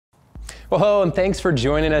Well, hello, and thanks for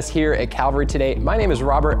joining us here at Calvary today. My name is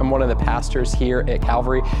Robert. I'm one of the pastors here at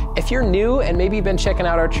Calvary. If you're new and maybe you've been checking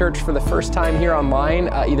out our church for the first time here online,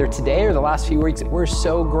 either today or the last few weeks, we're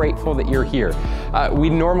so grateful that you're here. We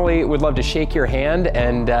normally would love to shake your hand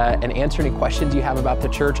and answer any questions you have about the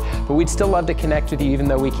church, but we'd still love to connect with you even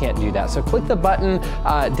though we can't do that. So click the button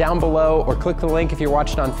down below or click the link if you're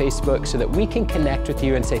watching on Facebook so that we can connect with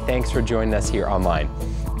you and say thanks for joining us here online.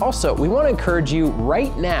 Also, we want to encourage you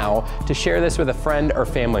right now to share this with a friend or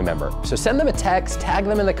family member. So send them a text, tag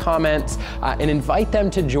them in the comments, and invite them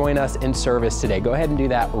to join us in service today. Go ahead and do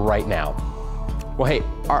that right now. Well, hey,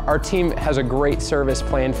 our team has a great service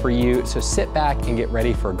planned for you, so sit back and get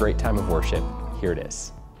ready for a great time of worship. Here it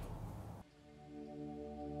is.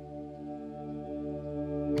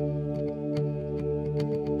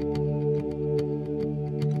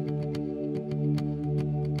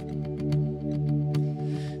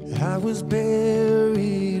 I was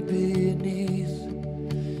buried beneath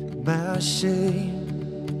my shame.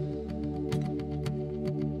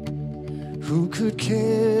 Who could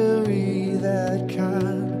carry that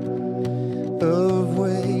kind of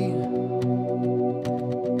weight?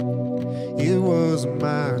 It was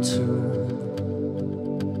my tomb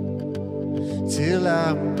till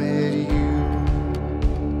I met you.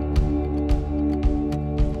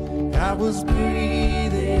 I was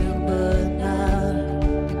breathing but not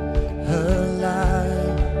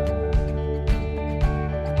alive.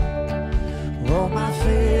 All my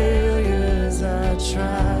failures I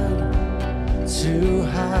tried to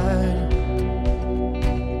hide.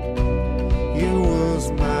 It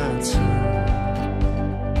was my turn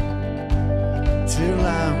till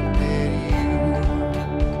I met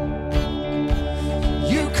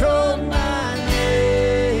you. You called my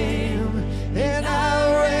name and I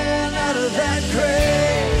ran out of that grave.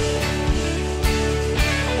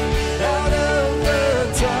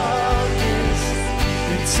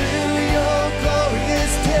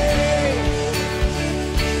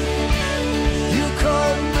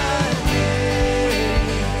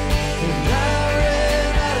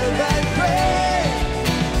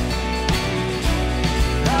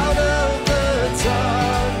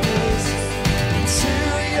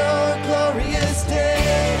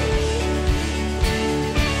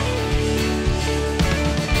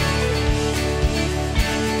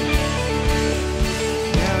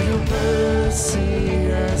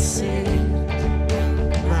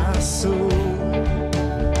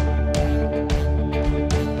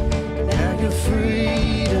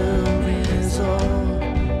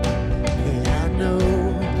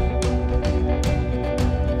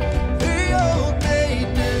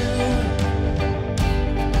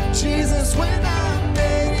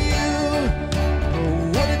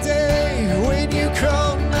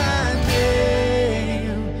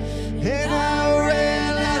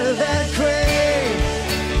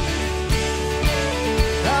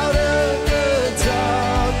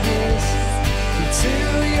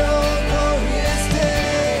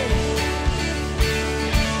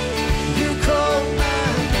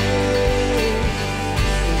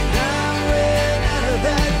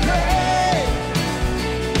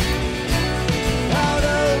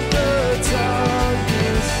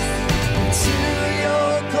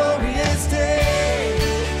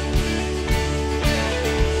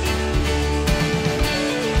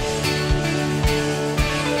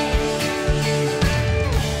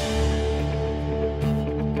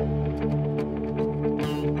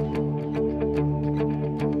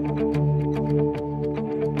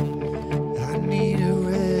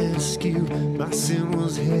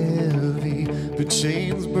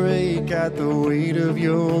 At the weight of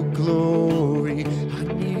your glory, I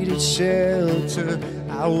needed shelter,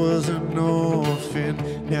 I was an orphan.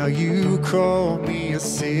 Now you call me a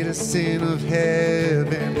citizen of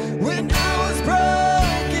heaven. When I was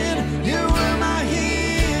broken, you were my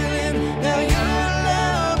healing. Now your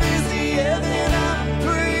love is the air that I'm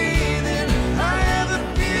breathing. I have a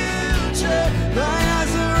future, my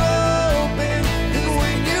eyes are open, and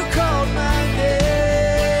when you called my name,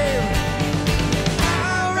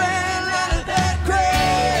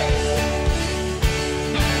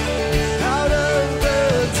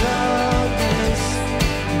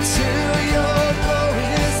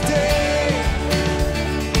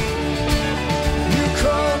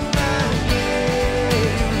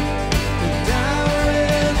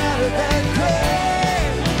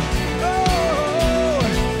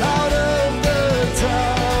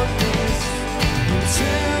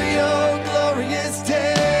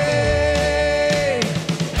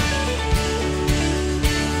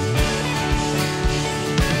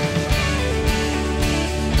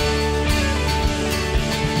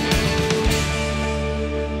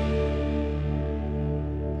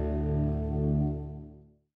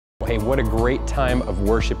 Hey, what a great time of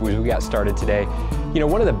worship as we got started today. You know,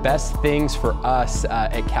 one of the best things for us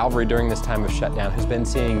at Calvary during this time of shutdown has been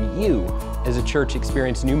seeing you as a church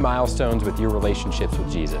experience new milestones with your relationships with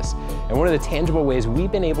Jesus. And one of the tangible ways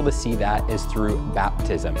we've been able to see that is through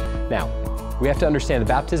baptism. Now, we have to understand that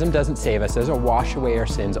baptism doesn't save us, doesn't wash away our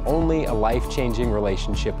sins. Only a life-changing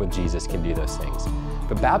relationship with Jesus can do those things.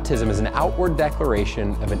 But baptism is an outward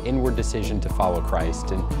declaration of an inward decision to follow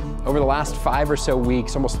Christ. And over the last 5 or so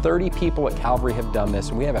weeks, almost 30 people at Calvary have done this,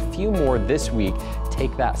 and we have a few more this week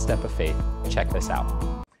take that step of faith. Check this out.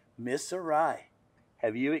 Miss Sarai,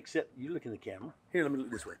 have you accepted, you look in the camera. Here, let me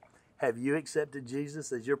look this way. Have you accepted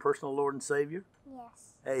Jesus as your personal Lord and Savior?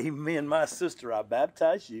 Yes. Amen, my sister. I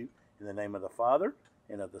baptize you in the name of the Father,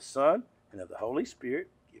 and of the Son, and of the Holy Spirit.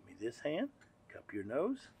 Give me this hand. Cup your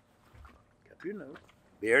nose. Cup your nose.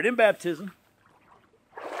 Buried in baptism.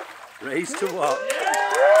 Raised to walk.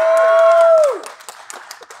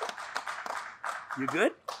 You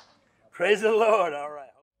good? Praise the Lord. All right.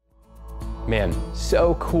 Man,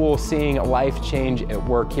 so cool seeing a life change at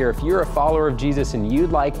work here. If you're a follower of Jesus and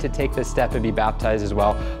you'd like to take this step and be baptized as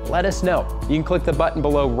well, let us know. You can click the button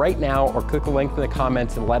below right now or click the link in the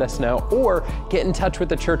comments and let us know, or get in touch with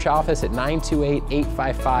the church office at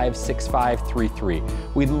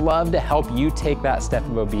 928-855-6533. We'd love to help you take that step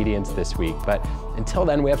of obedience this week. But until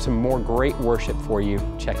then, we have some more great worship for you.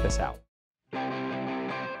 Check this out.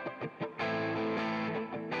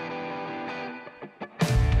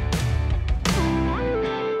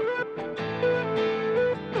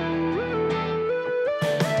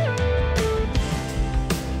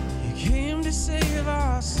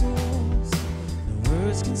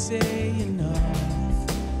 Can say enough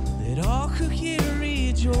that all who hear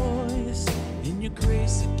rejoice in your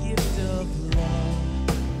grace, a gift of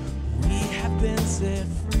love. We have been set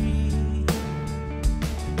free.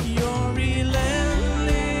 Your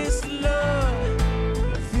relentless love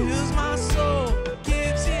fills my soul,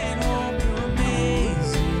 gives it hope. Your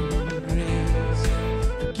amazing grace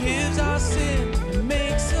forgives our sin and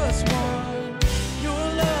makes us one.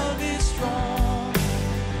 Your love is strong,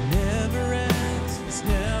 never ends.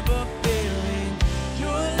 Never failing,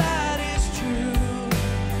 your light is true,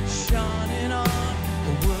 shining on a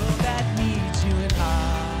world that needs you. And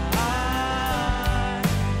I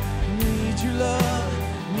need your love,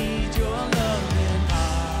 need your love, and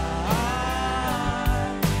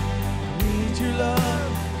I need your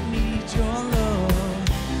love, need your love.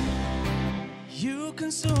 You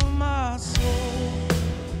consume my soul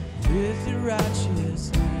with your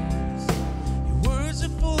righteousness. Your words are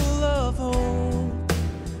full of hope,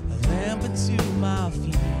 lamp unto my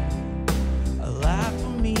feet, a light for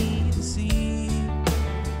me to see.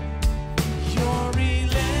 Your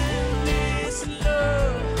relentless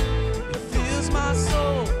love, it fills my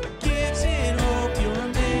soul, gives it hope. Your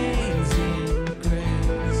amazing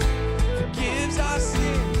grace forgives our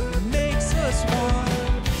sin, makes us one.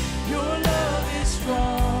 Your love is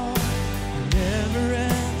strong, it never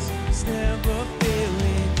ends, it's never fails.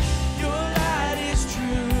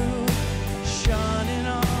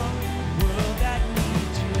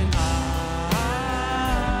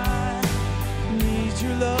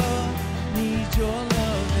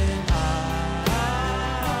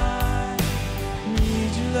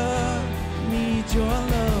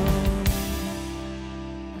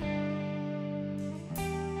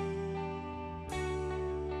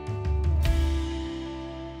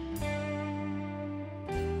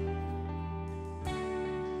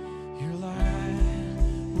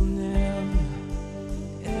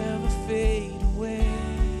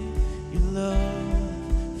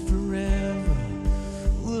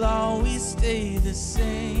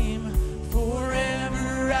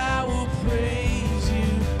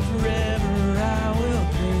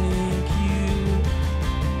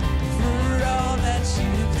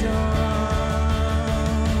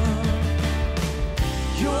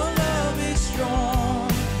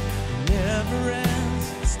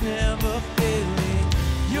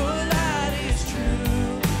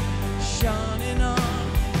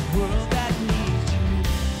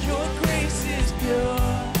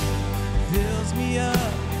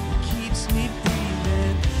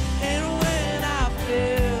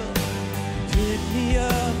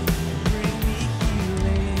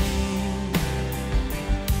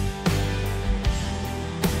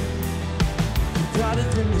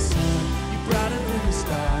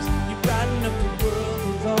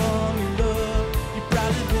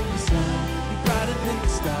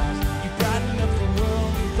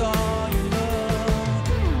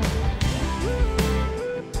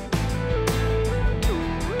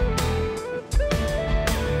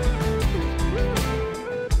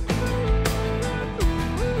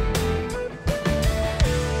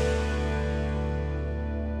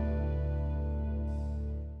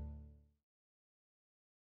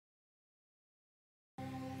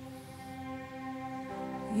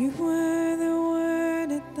 You were the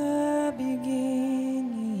Word at the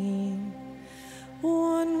beginning,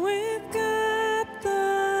 one with God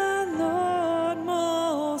the Lord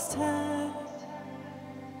Most High.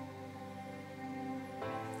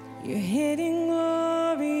 Your hidden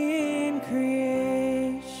glory in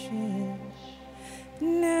creation,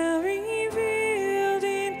 now revealed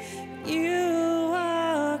in you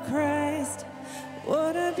are Christ.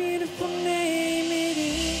 What a beautiful name it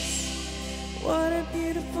is. What a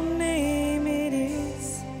beautiful name it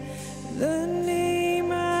is. The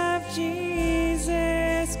name of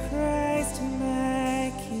Jesus Christ,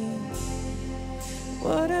 my King.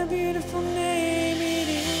 What a beautiful name it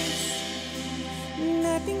is.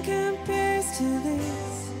 Nothing compares to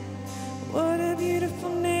this. What a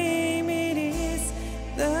beautiful name it is.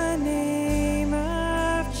 The name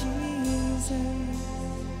of Jesus.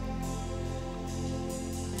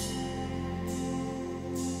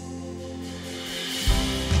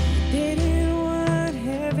 Didn't want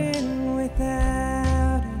heaven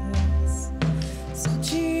without us. So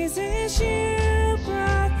Jesus, you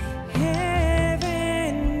brought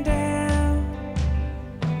heaven down.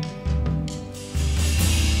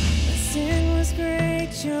 My sin was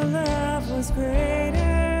great, your love was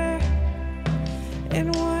greater.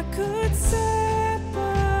 And what could separate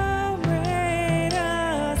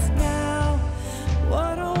us now?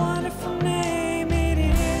 What a wonderful name it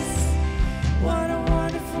is. What a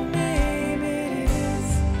wonderful name it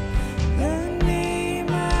is. The name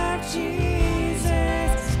of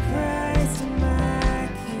Jesus Christ, my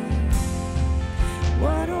King.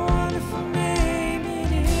 What a wonderful name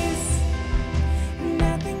it is.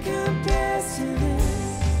 Nothing compares to this.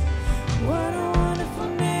 What a wonderful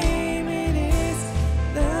name it is.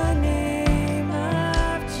 The name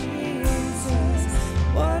of Jesus.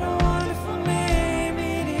 What a wonderful name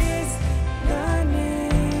it is. The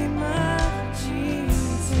name of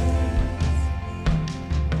Jesus.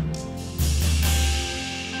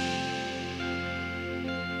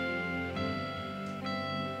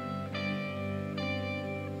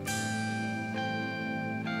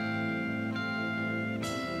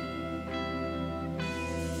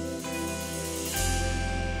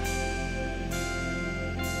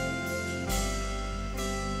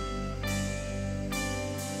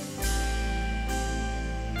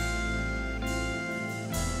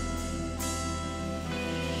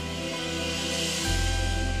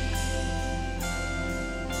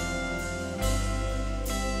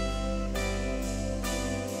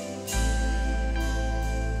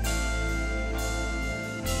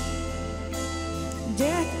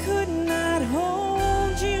 Death could not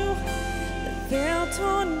hold you. The veil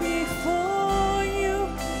torn before you.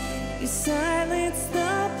 You silenced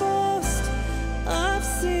the boast of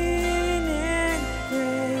sin and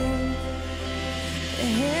grave. The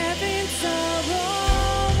heavens are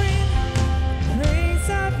roaring, praise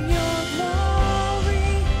of your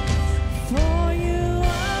glory. For you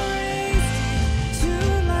are raised to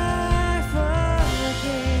life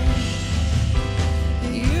again.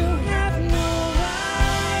 You have no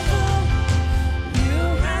rival, you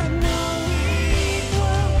have no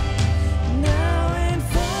equal, now and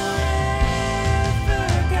forever.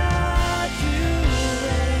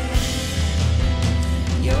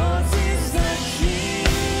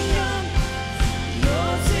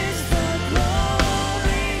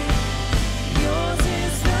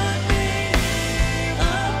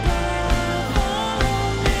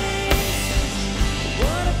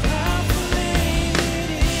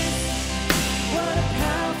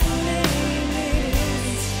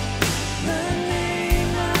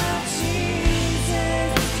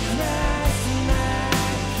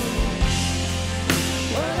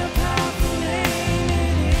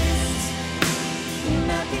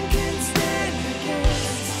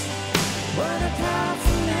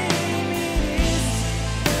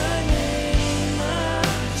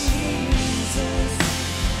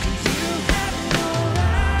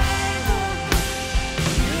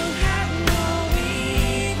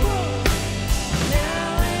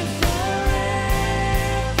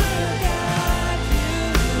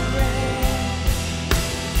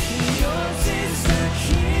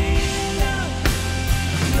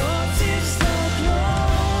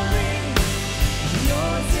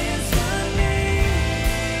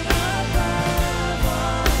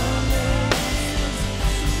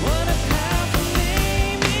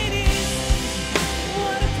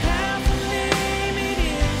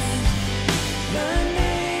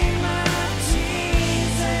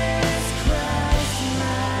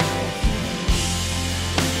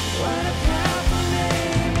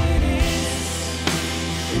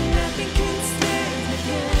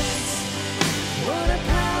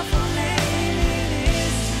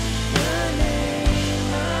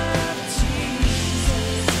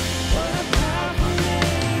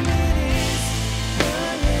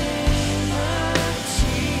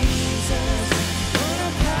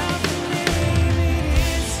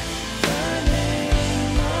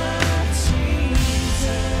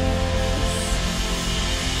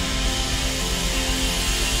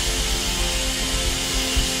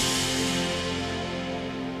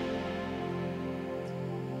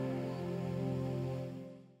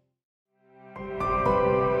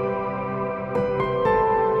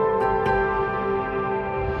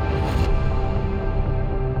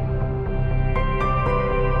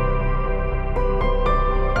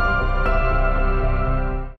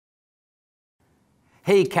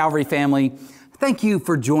 Hey, Calvary family. Thank you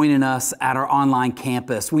for joining us at our online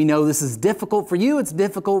campus. We know this is difficult for you. It's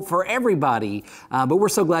difficult for everybody, but we're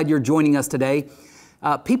so glad you're joining us today.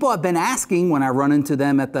 People have been asking when I run into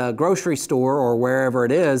them at the grocery store or wherever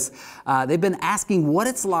it is, they've been asking what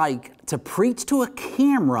it's like to preach to a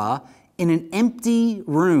camera in an empty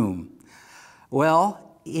room.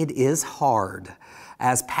 Well, it is hard.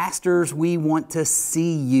 As pastors, we want to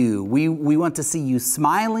see you. We want to see you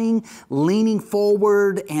smiling, leaning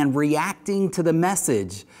forward, and reacting to the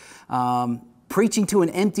message. Preaching to an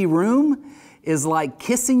empty room is like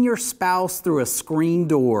kissing your spouse through a screen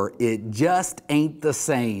door. It just ain't the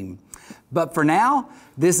same. But for now,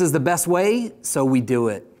 this is the best way, so we do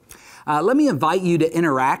it. Let me invite you to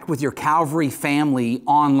interact with your Calvary family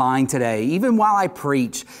online today, even while I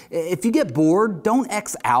preach. If you get bored, don't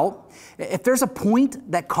X out. If there's a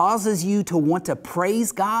point that causes you to want to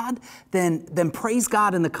praise God, then praise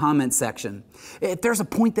God in the comment section. If there's a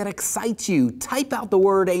point that excites you, type out the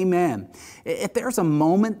word amen. If there's a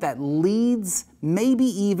moment that leads maybe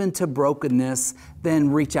even to brokenness, then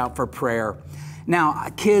reach out for prayer. Now,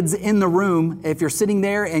 kids in the room, if you're sitting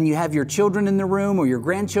there and you have your children in the room or your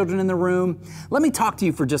grandchildren in the room, let me talk to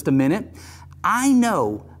you for just a minute. I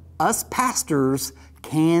know us pastors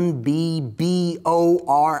can be boring,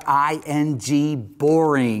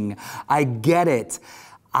 boring. I get it.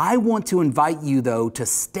 I want to invite you, though, to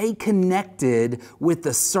stay connected with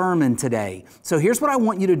the sermon today. So here's what I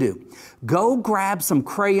want you to do. Go grab some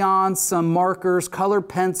crayons, some markers, colored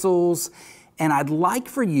pencils, and I'd like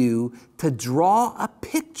for you to draw a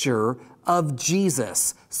picture of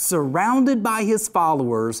Jesus surrounded by His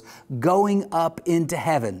followers going up into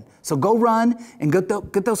heaven. So go run and get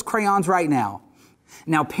those crayons right now.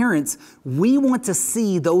 Now, parents, we want to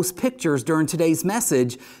see those pictures during today's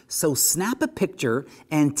message, so snap a picture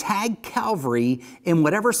and tag Calvary in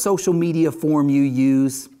whatever social media form you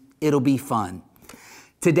use. It'll be fun.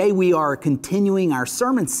 Today we are continuing our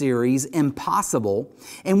sermon series, Impossible,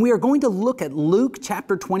 and we are going to look at Luke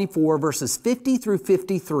chapter 24, verses 50 through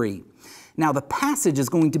 53. Now, the passage is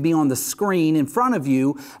going to be on the screen in front of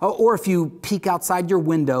you, or if you peek outside your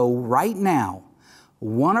window right now,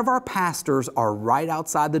 one of our pastors are right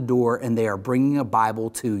outside the door and they are bringing a Bible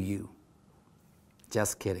to you.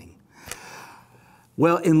 Just kidding.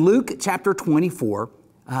 Well, in Luke chapter 24,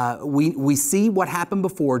 we see what happened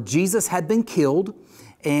before. Jesus had been killed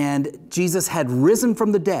and Jesus had risen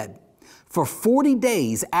from the dead. For 40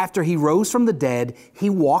 days after He rose from the dead, He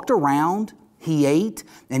walked around, He ate,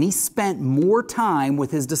 and He spent more time with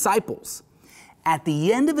His disciples. At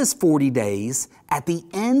the end of His 40 days, at the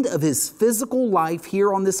end of His physical life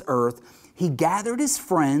here on this earth, He gathered His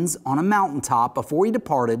friends on a mountaintop before He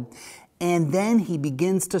departed, and then He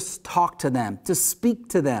begins to talk to them, to speak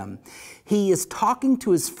to them. He is talking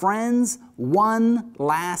to His friends one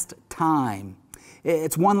last time.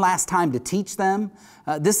 It's one last time to teach them.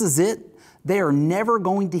 This is it. They are never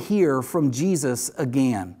going to hear from Jesus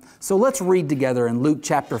again. So let's read together in Luke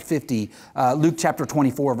chapter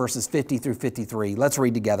 24, verses 50 through 53. Let's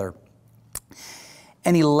read together.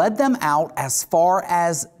 And He led them out as far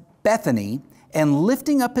as Bethany, and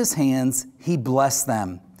lifting up His hands, He blessed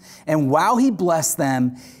them. And while He blessed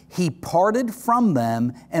them, He parted from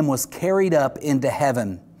them and was carried up into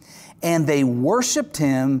heaven. And they worshiped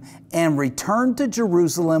Him and returned to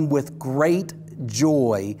Jerusalem with great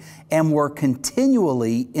joy and were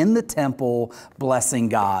continually in the temple blessing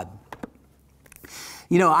God.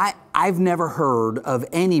 You know, I've never heard of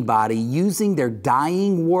anybody using their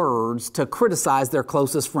dying words to criticize their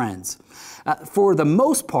closest friends. For the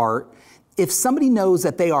most part, if somebody knows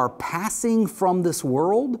that they are passing from this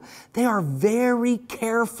world, they are very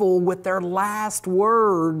careful with their last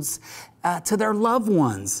words to their loved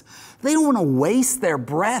ones. They don't want to waste their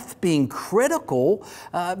breath being critical.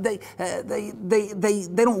 They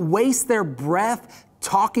don't waste their breath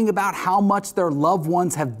talking about how much their loved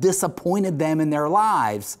ones have disappointed them in their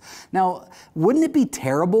lives. Now, wouldn't it be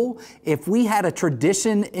terrible if we had a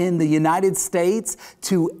tradition in the United States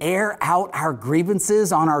to air out our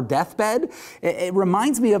grievances on our deathbed? It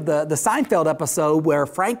reminds me of the Seinfeld episode where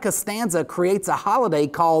Frank Costanza creates a holiday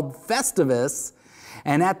called Festivus.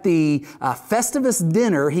 And at the Festivus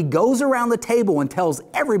dinner, he goes around the table and tells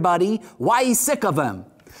everybody why he's sick of them.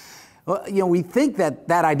 Well, you know, we think that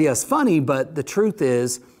idea is funny, but the truth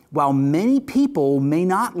is, while many people may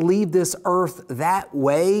not leave this earth that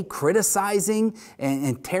way, criticizing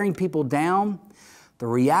and tearing people down, the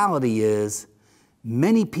reality is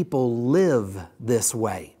many people live this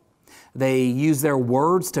way. They use their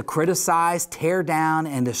words to criticize, tear down,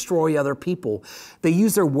 and destroy other people. They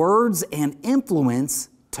use their words and influence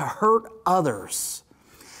to hurt others.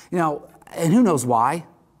 You know, And who knows why?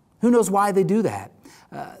 Who knows why they do that?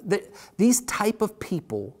 These type of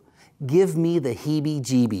people give me the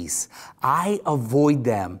heebie-jeebies. I avoid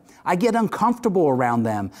them. I get uncomfortable around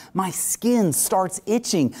them. My skin starts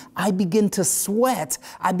itching. I begin to sweat.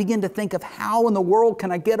 I begin to think of how in the world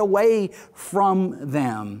can I get away from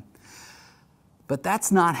them. But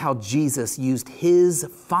that's not how Jesus used His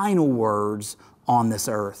final words on this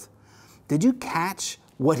earth. Did you catch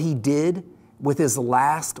what He did with His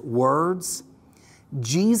last words?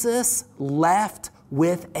 Jesus left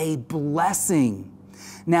with a blessing.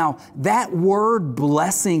 Now, that word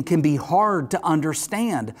blessing can be hard to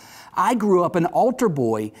understand. I grew up an altar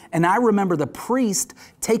boy, and I remember the priest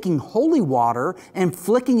taking holy water and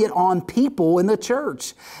flicking it on people in the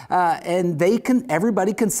church. And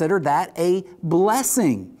everybody considered that a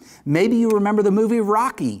blessing. Maybe you remember the movie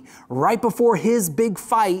Rocky. Right before his big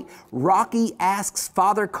fight, Rocky asks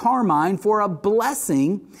Father Carmine for a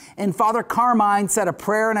blessing, and Father Carmine said a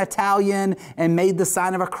prayer in Italian and made the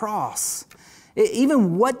sign of a cross.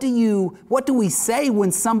 Even what do we say when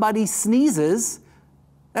somebody sneezes?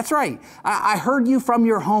 That's right. I heard you from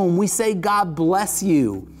your home. We say, God bless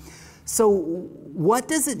you. So what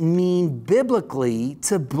does it mean biblically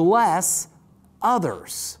to bless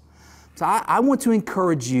others? So I want to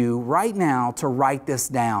encourage you right now to write this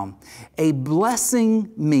down. A blessing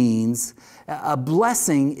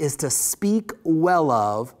is to speak well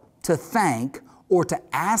of, to thank, or to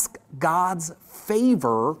ask God's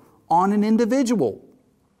favor on an individual.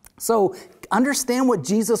 So understand what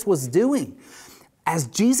Jesus was doing. As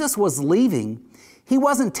Jesus was leaving, He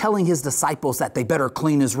wasn't telling His disciples that they better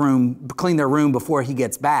clean their room before He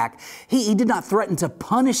gets back. He did not threaten to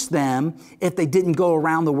punish them if they didn't go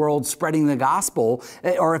around the world spreading the gospel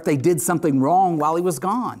or if they did something wrong while He was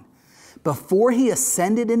gone. Before He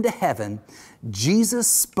ascended into heaven, Jesus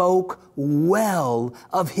spoke well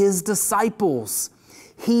of His disciples.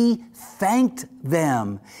 He thanked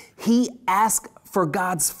them. He asked for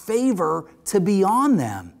God's favor to be on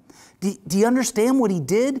them. Do you understand what He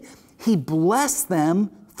did? He blessed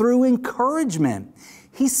them through encouragement.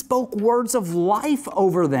 He spoke words of life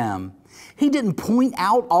over them. He didn't point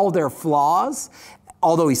out all their flaws,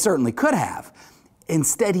 although He certainly could have.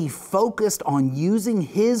 Instead, He focused on using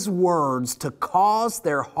His words to cause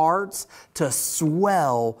their hearts to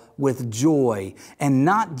swell with joy, and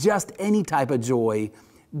not just any type of joy,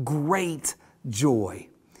 great joy.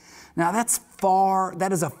 Now that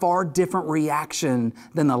is a far different reaction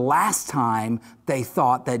than the last time they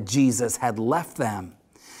thought that Jesus had left them.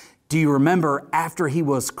 Do you remember after He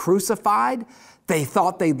was crucified, they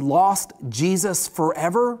thought they'd lost Jesus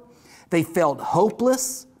forever? They felt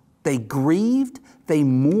hopeless, they grieved, they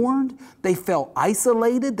mourned, they felt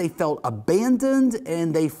isolated, they felt abandoned,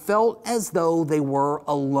 and they felt as though they were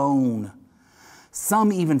alone.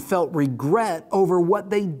 Some even felt regret over what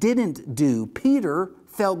they didn't do. Peter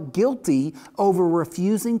felt guilty over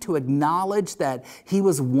refusing to acknowledge that he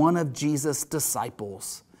was one of Jesus'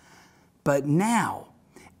 disciples. But now,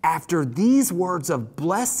 after these words of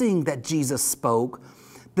blessing that Jesus spoke,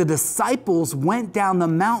 the disciples went down the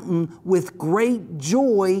mountain with great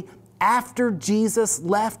joy after Jesus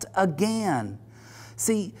left again.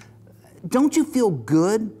 See, don't you feel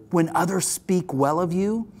good when others speak well of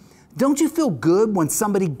you? Don't you feel good when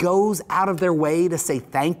somebody goes out of their way to say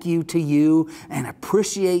thank you to you and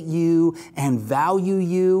appreciate you and value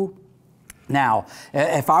you? Now,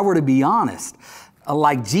 if I were to be honest,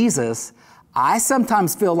 like Jesus, I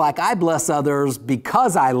sometimes feel like I bless others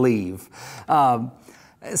because I leave.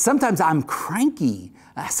 Sometimes I'm cranky.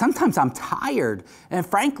 Sometimes I'm tired. And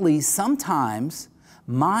frankly, sometimes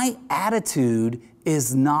my attitude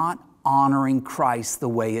is not honoring Christ the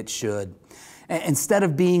way it should. Instead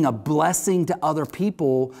of being a blessing to other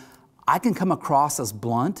people, I can come across as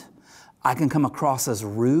blunt. I can come across as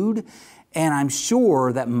rude. And I'm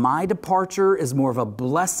sure that my departure is more of a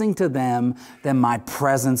blessing to them than my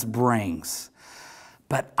presence brings.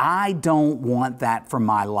 But I don't want that for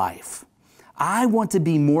my life. I want to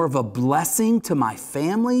be more of a blessing to my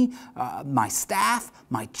family, my staff,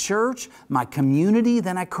 my church, my community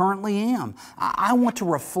than I currently am. I want to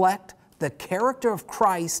reflect the character of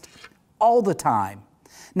Christ all the time.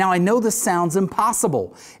 Now, I know this sounds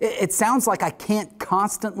impossible. It sounds like I can't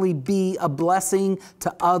constantly be a blessing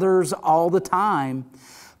to others all the time,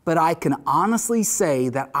 but I can honestly say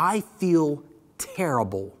that I feel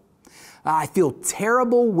terrible. I feel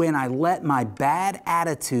terrible when I let my bad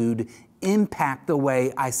attitude impact the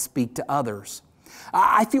way I speak to others.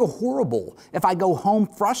 I feel horrible if I go home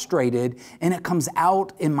frustrated and it comes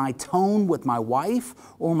out in my tone with my wife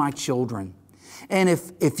or my children. And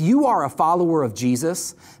if you are a follower of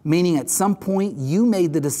Jesus, meaning at some point you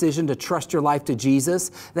made the decision to trust your life to Jesus,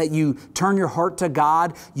 that you turn your heart to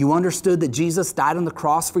God, you understood that Jesus died on the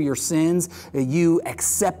cross for your sins, you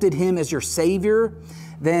accepted Him as your Savior,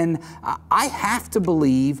 then I have to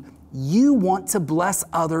believe you want to bless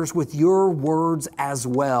others with your words as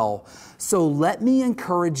well. So let me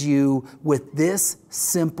encourage you with this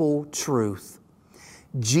simple truth.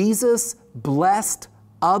 Jesus blessed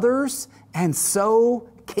others, and so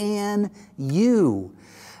can you.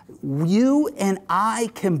 You and I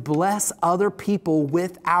can bless other people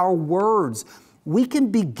with our words. We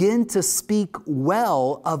can begin to speak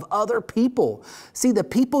well of other people. See, the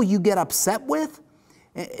people you get upset with,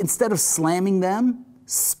 instead of slamming them,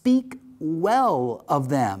 speak well of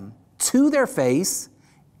them to their face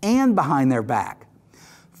and behind their back.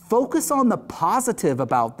 Focus on the positive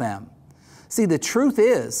about them. See, the truth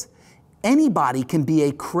is, anybody can be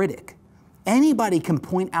a critic. Anybody can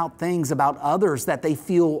point out things about others that they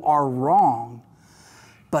feel are wrong.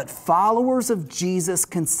 But followers of Jesus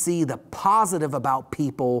can see the positive about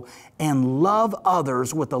people and love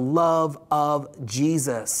others with the love of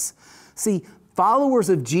Jesus. See, followers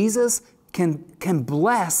of Jesus can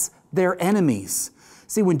bless their enemies.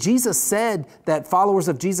 See, when Jesus said that followers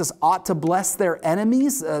of Jesus ought to bless their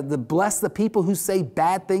enemies, bless the people who say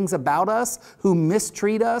bad things about us, who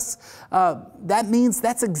mistreat us, that means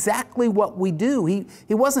that's exactly what we do. He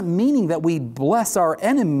wasn't meaning that we bless our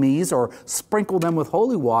enemies or sprinkle them with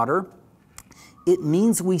holy water. It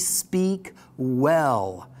means we speak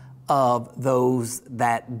well of those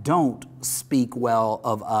that don't speak well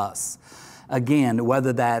of us. Again,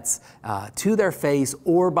 whether that's to their face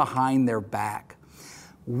or behind their back.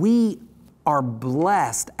 We are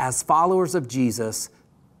blessed as followers of Jesus.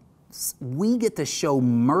 We get to show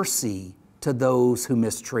mercy to those who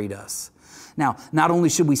mistreat us. Now, not only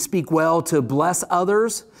should we speak well to bless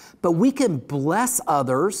others, but we can bless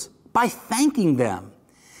others by thanking them.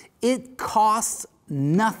 It costs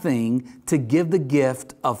nothing to give the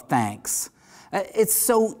gift of thanks. It's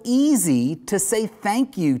so easy to say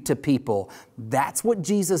thank you to people. That's what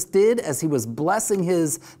Jesus did as He was blessing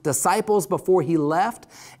His disciples before He left,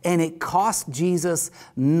 and it cost Jesus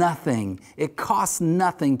nothing. It costs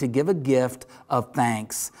nothing to give a gift of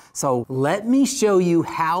thanks. So let me show you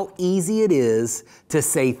how easy it is to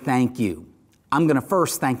say thank you. I'm going to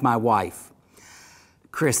first thank my wife.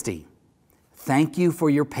 Christy, thank you for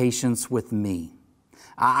your patience with me.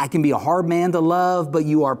 I can be a hard man to love, but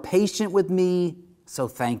you are patient with me, so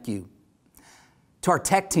thank you. To our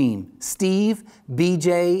tech team, Steve,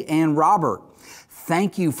 BJ, and Robert,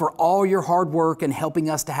 thank you for all your hard work and helping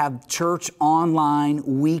us to have church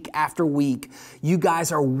online week after week. You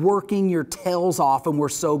guys are working your tails off, and we're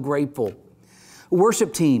so grateful.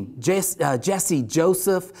 Worship team, Jesse,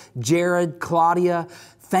 Joseph, Jared, Claudia,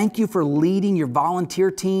 thank you for leading your volunteer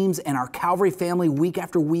teams and our Calvary family week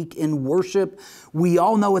after week in worship. We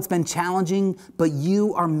all know it's been challenging, but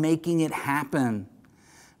you are making it happen.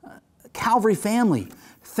 Calvary family,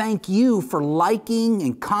 thank you for liking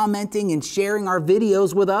and commenting and sharing our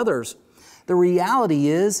videos with others. The reality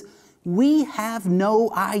is, we have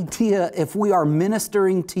no idea if we are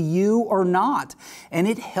ministering to you or not. And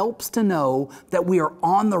it helps to know that we are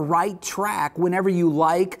on the right track whenever you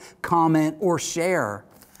like, comment, or share.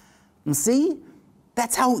 And see,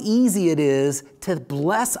 that's how easy it is to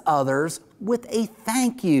bless others with a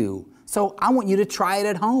thank you. So I want you to try it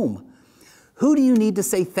at home. Who do you need to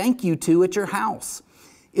say thank you to at your house?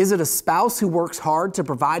 Is it a spouse who works hard to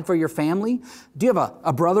provide for your family? Do you have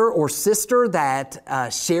a brother or sister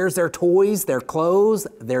that shares their toys, their clothes,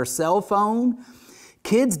 their cell phone?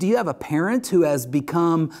 Kids, do you have a parent who has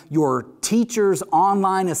become your teacher's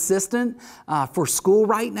online assistant for school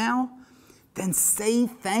right now? Then say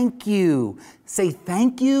thank you. Say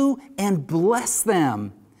thank you and bless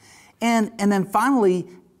them. And then finally,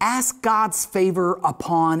 ask God's favor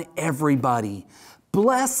upon everybody.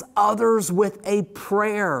 Bless others with a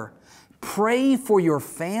prayer. Pray for your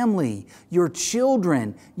family, your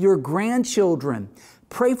children, your grandchildren.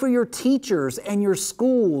 Pray for your teachers and your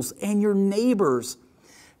schools and your neighbors.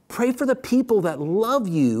 Pray for the people that love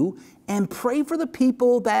you and pray for the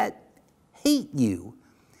people that hate you.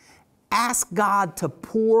 Ask God to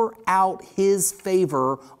pour out His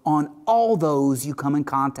favor on all those you come in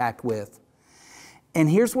contact with. And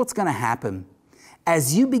here's what's going to happen.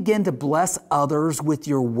 As you begin to bless others with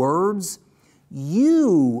your words,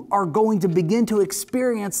 you are going to begin to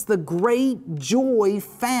experience the great joy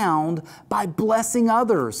found by blessing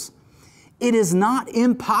others. It is not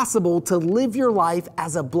impossible to live your life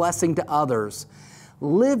as a blessing to others.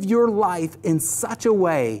 live your life in such a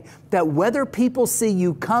way that whether people see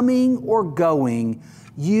you coming or going,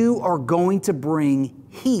 you are going to bring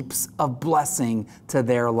heaps of blessing to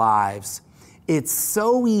their lives. It's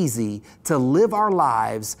so easy to live our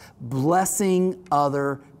lives blessing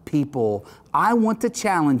other people. I want to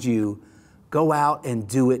challenge you, go out and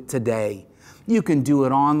do it today. You can do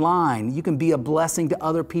it online. You can be a blessing to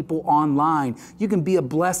other people online. You can be a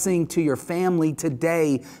blessing to your family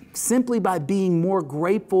today simply by being more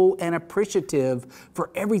grateful and appreciative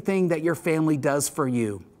for everything that your family does for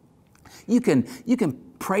you. You can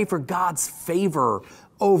pray for God's favor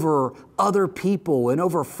over other people and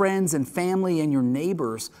over friends and family and your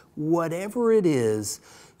neighbors. Whatever it is,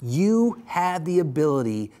 you have the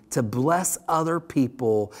ability to bless other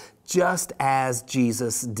people just as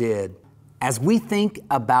Jesus did. As we think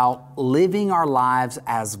about living our lives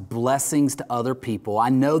as blessings to other people, I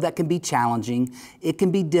know that can be challenging, it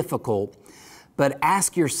can be difficult, but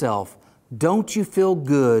ask yourself, don't you feel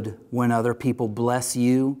good when other people bless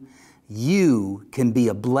you? You can be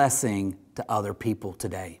a blessing to other people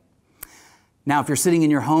today. Now, if you're sitting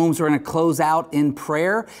in your homes, we're going to close out in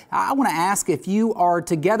prayer. I want to ask if you are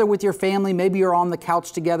together with your family, maybe you're on the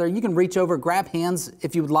couch together, you can reach over, grab hands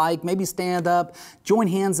if you would like, maybe stand up, join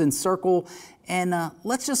hands in circle, and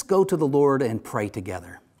let's just go to the Lord and pray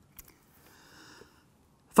together.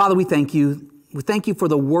 Father, we thank you. We thank you for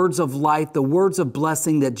the words of life, the words of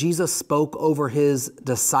blessing that Jesus spoke over His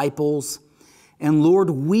disciples. And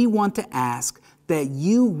Lord, we want to ask that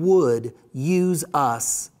you would use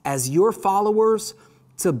us as your followers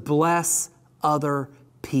to bless other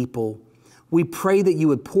people. We pray that you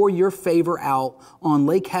would pour your favor out on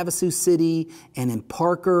Lake Havasu City and in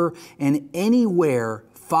Parker and anywhere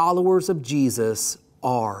followers of Jesus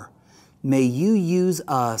are. May you use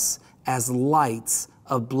us as lights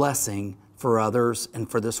of blessing for others and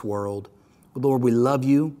for this world. Lord, we love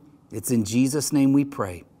you. It's in Jesus' name we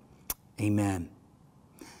pray. Amen.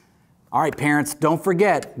 All right, parents, don't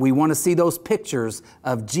forget, we want to see those pictures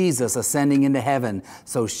of Jesus ascending into heaven.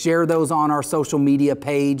 So share those on our social media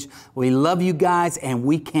page. We love you guys, and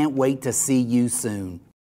we can't wait to see you soon.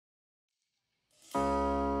 I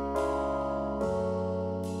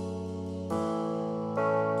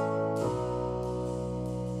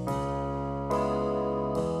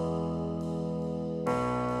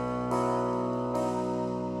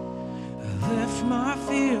left my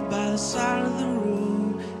fear by the side of the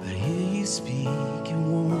road. I hear you speak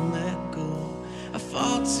and won't let go. I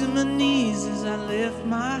fall to my knees as I lift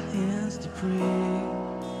my hands to pray.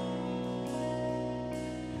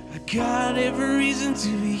 I got every reason to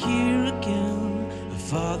be here again. A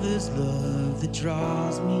father's love that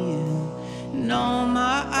draws me in. And all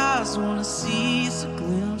my eyes wanna see is a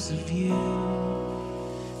glimpse of you.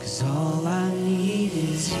 'Cause all I need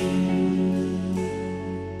is you.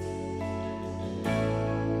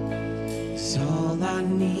 All I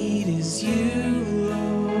need is you,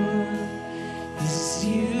 Lord, is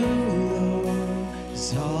you, Lord,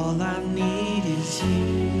 'cause all I need is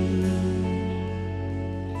you.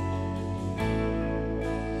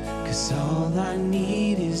 'Cause all I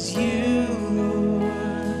need is you, Lord,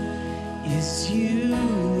 is you,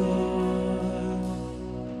 Lord.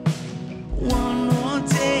 One more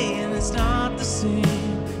day and it's not the same.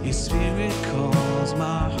 Your spirit calls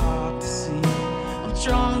my heart to sing. I'm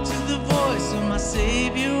drawn to the voice of my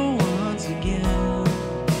Savior once again.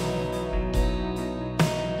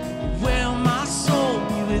 Where my soul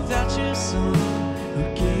be without your Son, who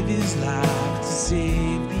gave His life to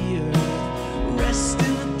save the earth. Rest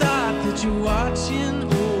in the thought that you're watching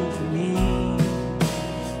over me.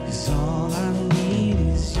 'Cause all I need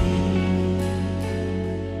is you.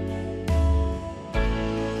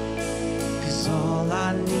 'Cause all I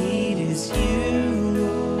need is you.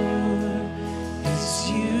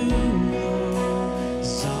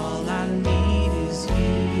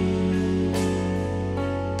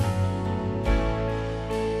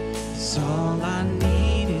 All I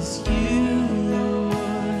need is you,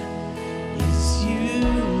 Lord, is you,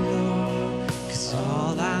 Lord, 'cause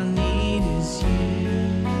all I need is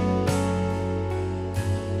you.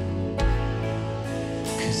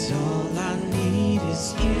 'Cause all I need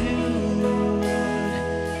is you, Lord,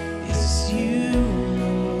 is you,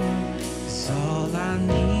 Lord, 'cause all I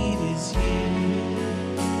need is you.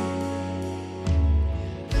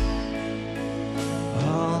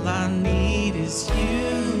 All I need is you.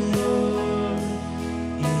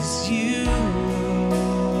 You,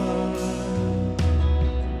 Lord.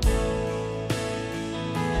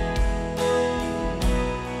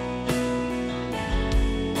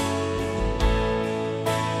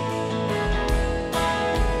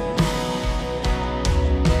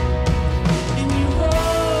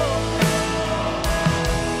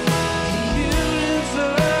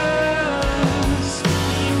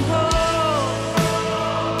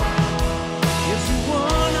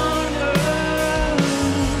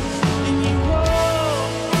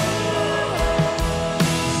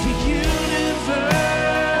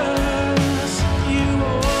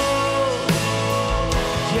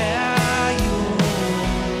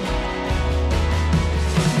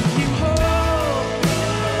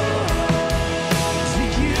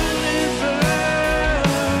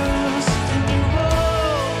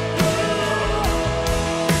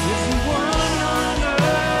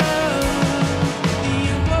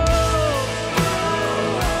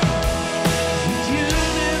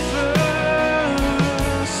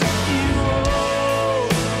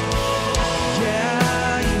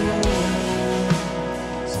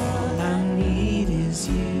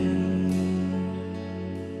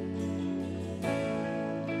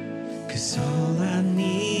 'Cause all I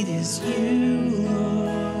need is you,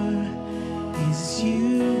 Lord, is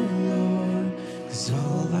you, Lord. 'Cause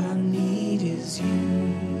all I need is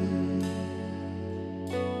you.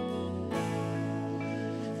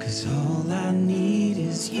 'Cause all I need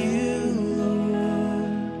is you,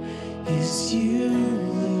 Lord, is you,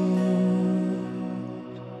 Lord.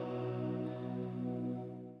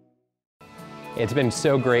 It's been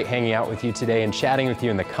so great hanging out with you today and chatting with you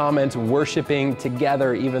in the comments, worshiping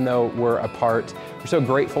together even though we're apart. We're so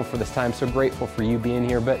grateful for this time, so grateful for you being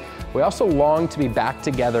here, but we also long to be back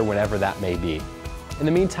together whenever that may be. In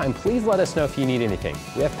the meantime, please let us know if you need anything.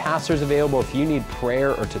 We have pastors available if you need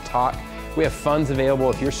prayer or to talk. We have funds available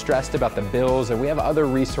if you're stressed about the bills, and we have other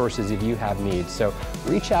resources if you have needs. So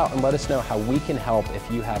reach out and let us know how we can help if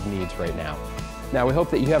you have needs right now. Now, we hope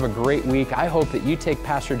that you have a great week. I hope that you take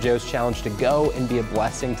Pastor Joe's challenge to go and be a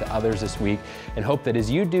blessing to others this week, and hope that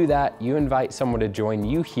as you do that, you invite someone to join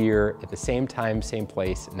you here at the same time, same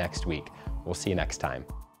place next week. We'll see you next time.